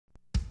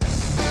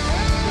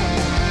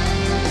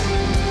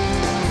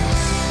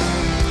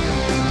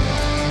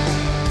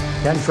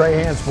Ken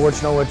Trahan,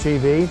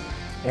 sportsNOLAtv,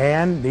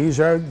 and these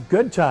are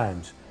good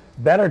times,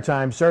 better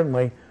times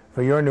certainly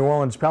for your New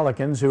Orleans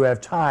Pelicans, who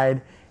have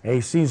tied a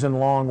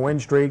season-long win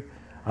streak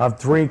of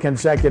 3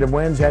 consecutive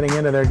wins heading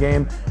into their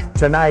game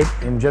tonight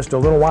in just a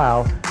little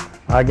while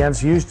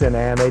against Houston,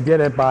 and they did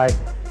it by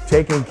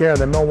taking care of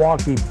the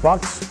Milwaukee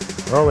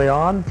Bucks early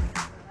on.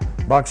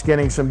 Bucks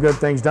getting some good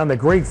things done. The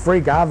Greek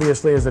Freak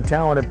obviously is a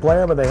talented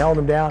player, but they held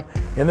him down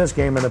in this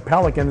game, and the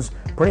Pelicans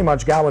pretty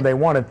much got what they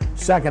wanted.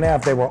 Second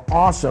half, they were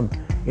awesome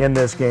in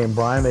this game,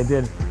 Brian. They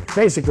did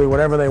basically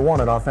whatever they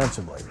wanted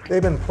offensively.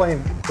 They've been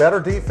playing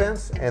better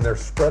defense, and they're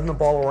spreading the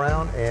ball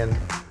around, and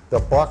the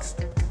Bucks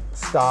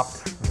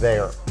stopped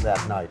there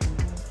that night.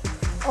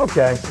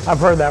 Okay, I've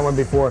heard that one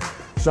before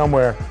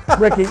somewhere.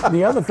 Ricky,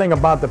 the other thing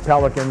about the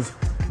Pelicans,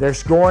 they're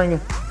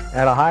scoring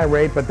at a high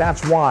rate, but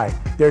that's why.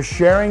 They're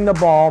sharing the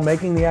ball,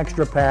 making the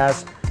extra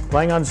pass,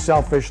 playing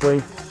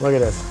unselfishly. Look at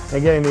this.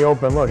 And getting the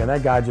open look, and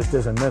that guy just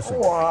isn't missing.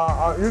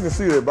 Well, you can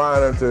see they're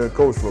buying into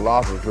coach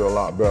philosophy a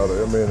lot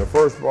better. I mean, the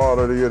first part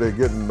of the year, they're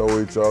getting to know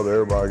each other,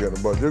 everybody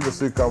getting, but you can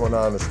see coming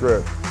down the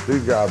stretch,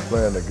 these guys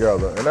playing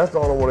together, and that's the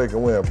only way they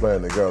can win,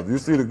 playing together. You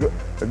see the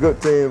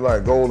good teams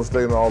like Golden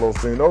State and all those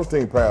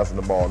teams passing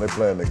the ball, and they're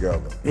playing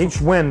together.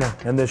 Each win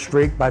in this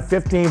streak by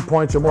 15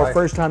 points or more. Right.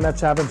 First time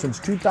that's happened since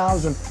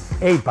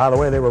 2008. By the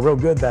way, they were real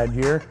good that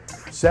year.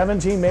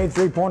 17 made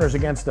three-pointers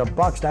against the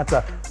Bucks. That's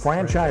a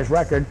franchise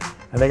record.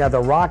 And they got the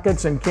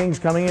Rockets and Kings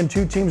coming in,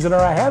 2 teams that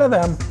are ahead of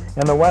them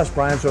in the West,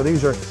 Brian. So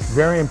these are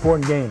very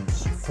important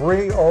games.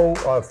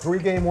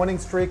 3-game winning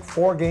streak,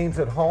 4 games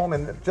at home.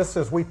 And just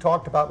as we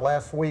talked about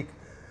last week,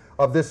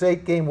 of this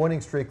 8-game winning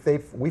streak,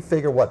 we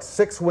figure,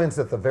 6 wins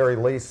at the very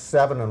least,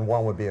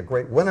 7-1 would be a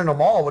great. Winning them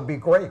all would be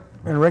great.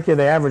 And Ricky,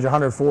 they average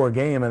 104 a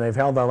game, and they've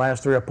held their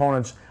last 3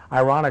 opponents,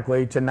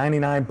 ironically, to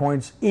 99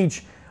 points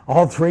each.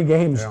 All 3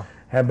 games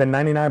have been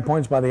 99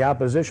 points by the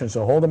opposition.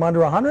 So hold them under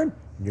 100,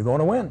 you're going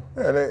to win.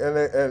 Yeah,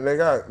 and they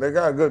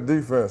got good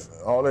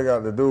defense. All they got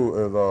to do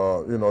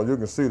is, you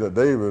can see that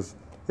Davis,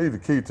 he's the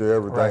key to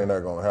everything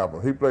that's going to happen.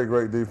 He played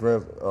great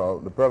defense.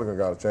 The Pelicans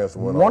got a chance to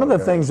win. One of the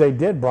things they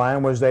did,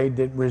 Brian, was they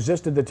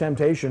resisted the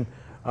temptation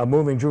of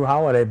moving Drew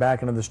Holiday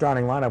back into the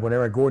starting lineup when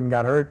Eric Gordon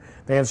got hurt.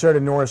 They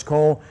inserted Norris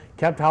Cole,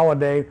 kept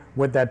Holiday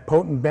with that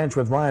potent bench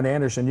with Ryan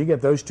Anderson. You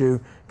get those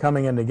 2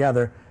 coming in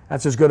together.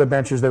 That's as good a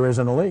bench as there is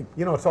in the league.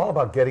 You know, it's all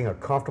about getting a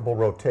comfortable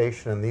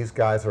rotation, and these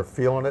guys are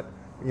feeling it.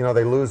 You know,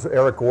 they lose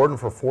Eric Gordon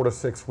for 4 to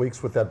 6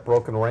 weeks with that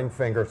broken ring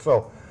finger.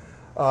 So,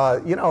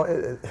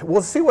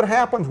 we'll see what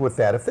happens with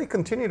that. If they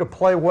continue to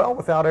play well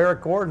without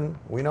Eric Gordon,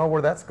 we know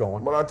where that's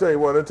going. But I tell you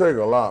what, it takes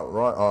a lot,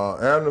 right?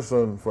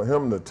 Anderson, for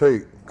him to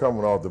take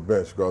coming off the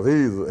bench, because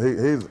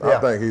I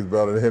think he's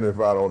better than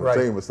anybody on the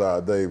team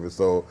besides Davis.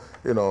 So,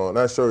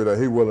 that shows you that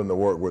he's willing to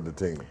work with the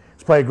team.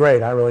 He's played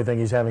great. I really think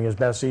he's having his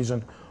best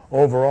season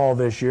overall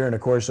this year, and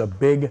of course a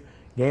big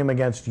game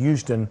against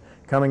Houston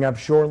coming up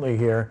shortly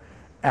here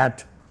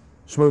at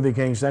Smoothie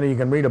King Center. You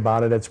can read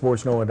about it at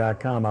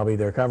sportsNOLA.com. I'll be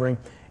there covering,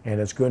 and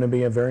it's going to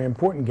be a very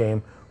important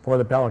game for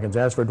the Pelicans.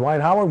 As for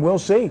Dwight Howard, we'll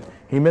see.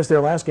 He missed their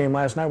last game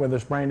last night with a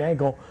sprained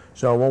ankle,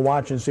 so we'll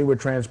watch and see what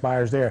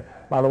transpires there.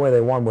 By the way,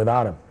 they won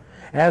without him.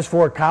 As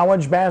for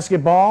college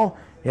basketball,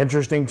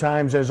 interesting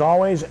times as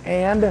always,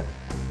 and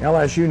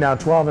LSU now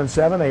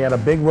 12-7. They had a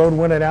big road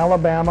win at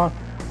Alabama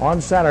on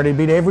Saturday,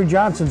 beat Avery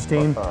Johnson's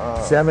team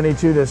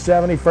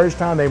 72-70. First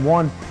time they've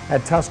won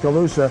at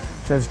Tuscaloosa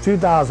since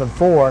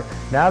 2004.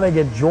 Now they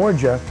get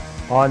Georgia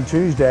on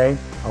Tuesday,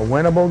 a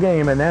winnable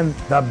game, and then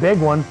the big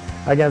one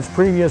against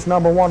previous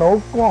 #1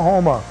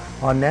 Oklahoma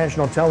on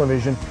national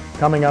television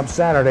coming up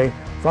Saturday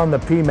from the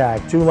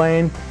PMAC.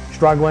 Tulane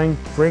struggling,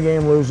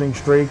 3-game losing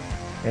streak,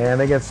 and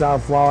they get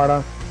South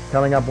Florida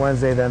coming up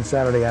Wednesday, then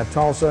Saturday at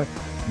Tulsa.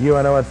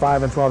 UNO at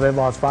 5-12. They've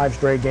lost 5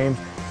 straight games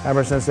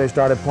ever since they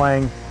started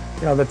playing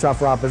the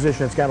tougher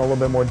opposition. It's gotten a little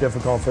bit more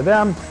difficult for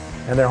them,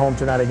 and they're home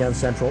tonight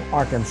against Central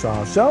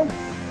Arkansas. So,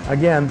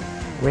 again,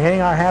 we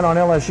hang our hat on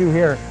LSU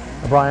here,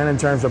 Brian, in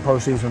terms of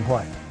postseason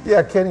play.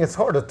 Yeah, Kenny, it's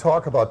hard to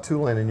talk about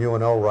Tulane and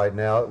UNO right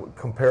now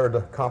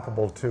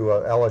comparable to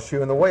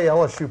LSU. And the way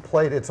LSU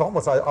played, it's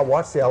almost, I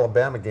watched the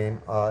Alabama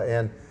game,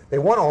 and they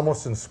won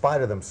almost in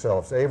spite of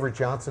themselves. Avery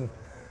Johnson,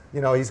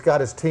 he's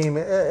got his team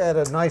at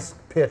a nice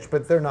pitch,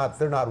 but they're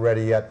not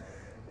ready yet.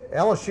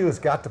 LSU has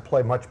got to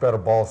play much better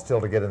ball still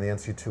to get in the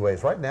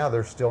NC2As. Right now,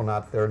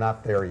 they're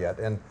not there yet.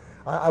 And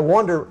I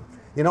wonder,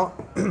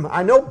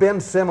 I know Ben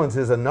Simmons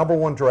is a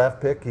 #1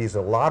 draft pick. He's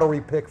a lottery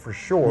pick for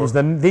sure. He's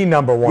the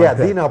 #1 pick.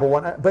 the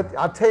 #1. But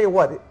I'll tell you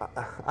what,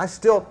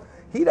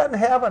 he doesn't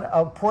have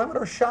a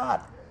perimeter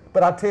shot.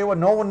 But I'll tell you what,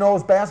 no one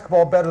knows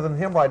basketball better than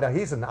him right now.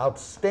 He's an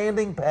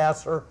outstanding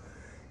passer.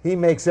 He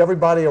makes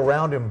everybody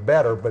around him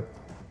better. But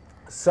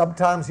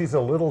sometimes he's a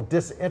little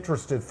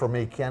disinterested for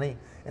me, Kenny.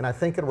 And I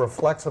think it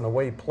reflects on the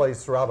way he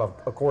plays throughout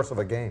a course of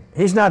a game.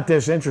 He's not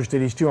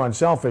disinterested. He's too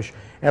unselfish.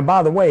 And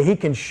by the way, he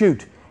can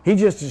shoot. He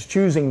just is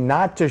choosing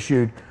not to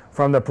shoot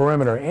from the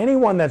perimeter.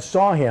 Anyone that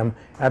saw him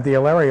at the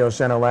Hilario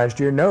Center last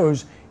year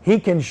knows he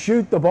can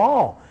shoot the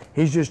ball.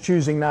 He's just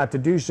choosing not to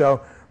do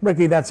so.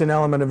 Ricky, that's an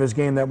element of his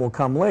game that will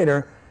come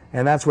later.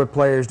 And that's what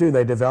players do.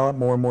 They develop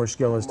more and more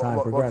skill as time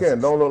progresses.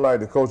 Again, don't look like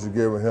the coach is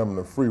giving him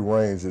the free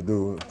range to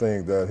do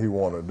things that he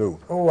want to do.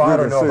 Oh, I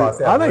don't know about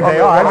that. I think they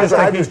are. I just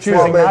think he's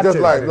choosing not just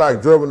to.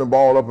 like dribbling the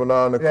ball up and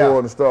down the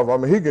court and stuff. I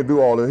mean, he can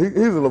do all this.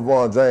 He's a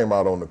LeBron James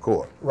out on the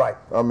court. Right.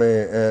 I mean,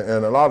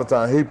 and a lot of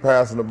times he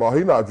passing the ball.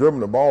 He's not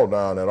dribbling the ball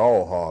down at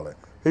all, hardly.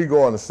 He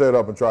going to set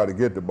up and try to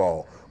get the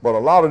ball. But a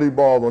lot of these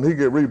balls, when he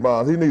get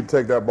rebounds, he need to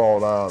take that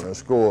ball down and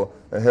score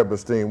and help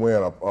his team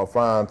win or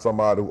find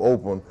somebody who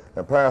open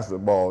and pass the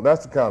ball.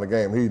 That's the kind of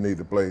game he need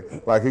to play,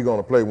 like he's going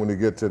to play when he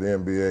get to the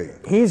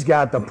NBA. He's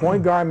got the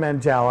point guard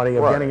mentality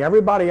of getting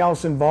everybody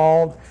else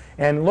involved.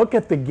 And look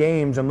at the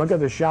games and look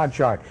at the shot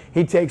chart.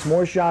 He takes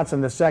more shots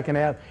in the second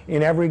half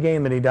in every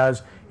game than he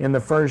does in the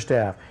first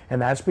half. And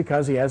that's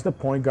because he has the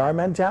point guard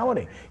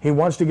mentality. He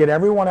wants to get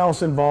everyone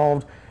else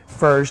involved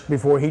first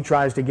before he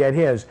tries to get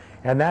his.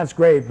 And that's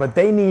great, but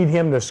they need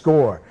him to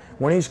score.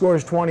 When he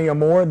scores 20 or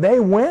more, they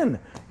win.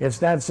 It's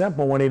that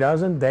simple. When he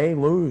doesn't, they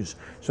lose.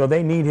 So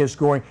they need his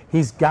scoring.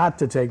 He's got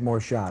to take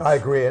more shots. I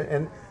agree.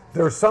 And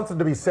there's something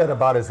to be said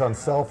about his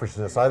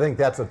unselfishness. I think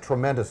that's a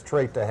tremendous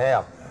trait to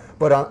have.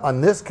 But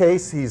on this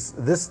case, he's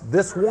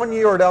this 1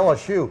 year at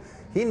LSU,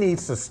 he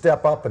needs to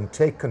step up and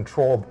take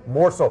control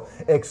more so,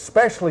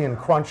 especially in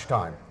crunch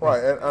time.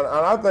 Right, and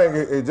I think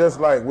it's just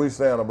like we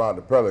saying about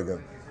the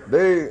Pelicans.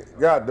 They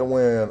got to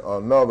win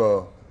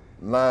another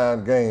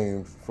 9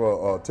 games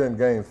for 10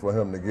 games for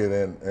him to get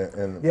in.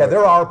 Yeah,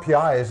 their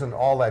RPI isn't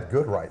all that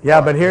good right now. Yeah,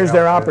 but here's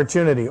their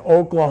opportunity.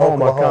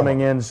 Oklahoma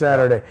coming in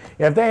Saturday.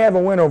 If they have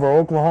a win over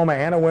Oklahoma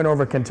and a win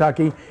over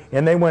Kentucky,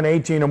 and they win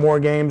 18 or more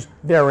games,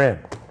 they're in.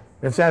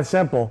 It's that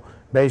simple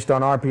based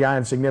on RPI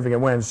and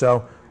significant wins.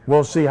 So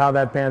we'll see how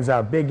that pans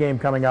out. Big game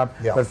coming up.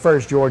 But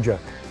first, Georgia.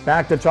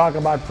 Back to talk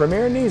about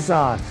Premier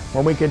Nissan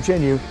when we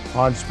continue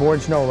on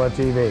Sports NOLA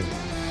TV.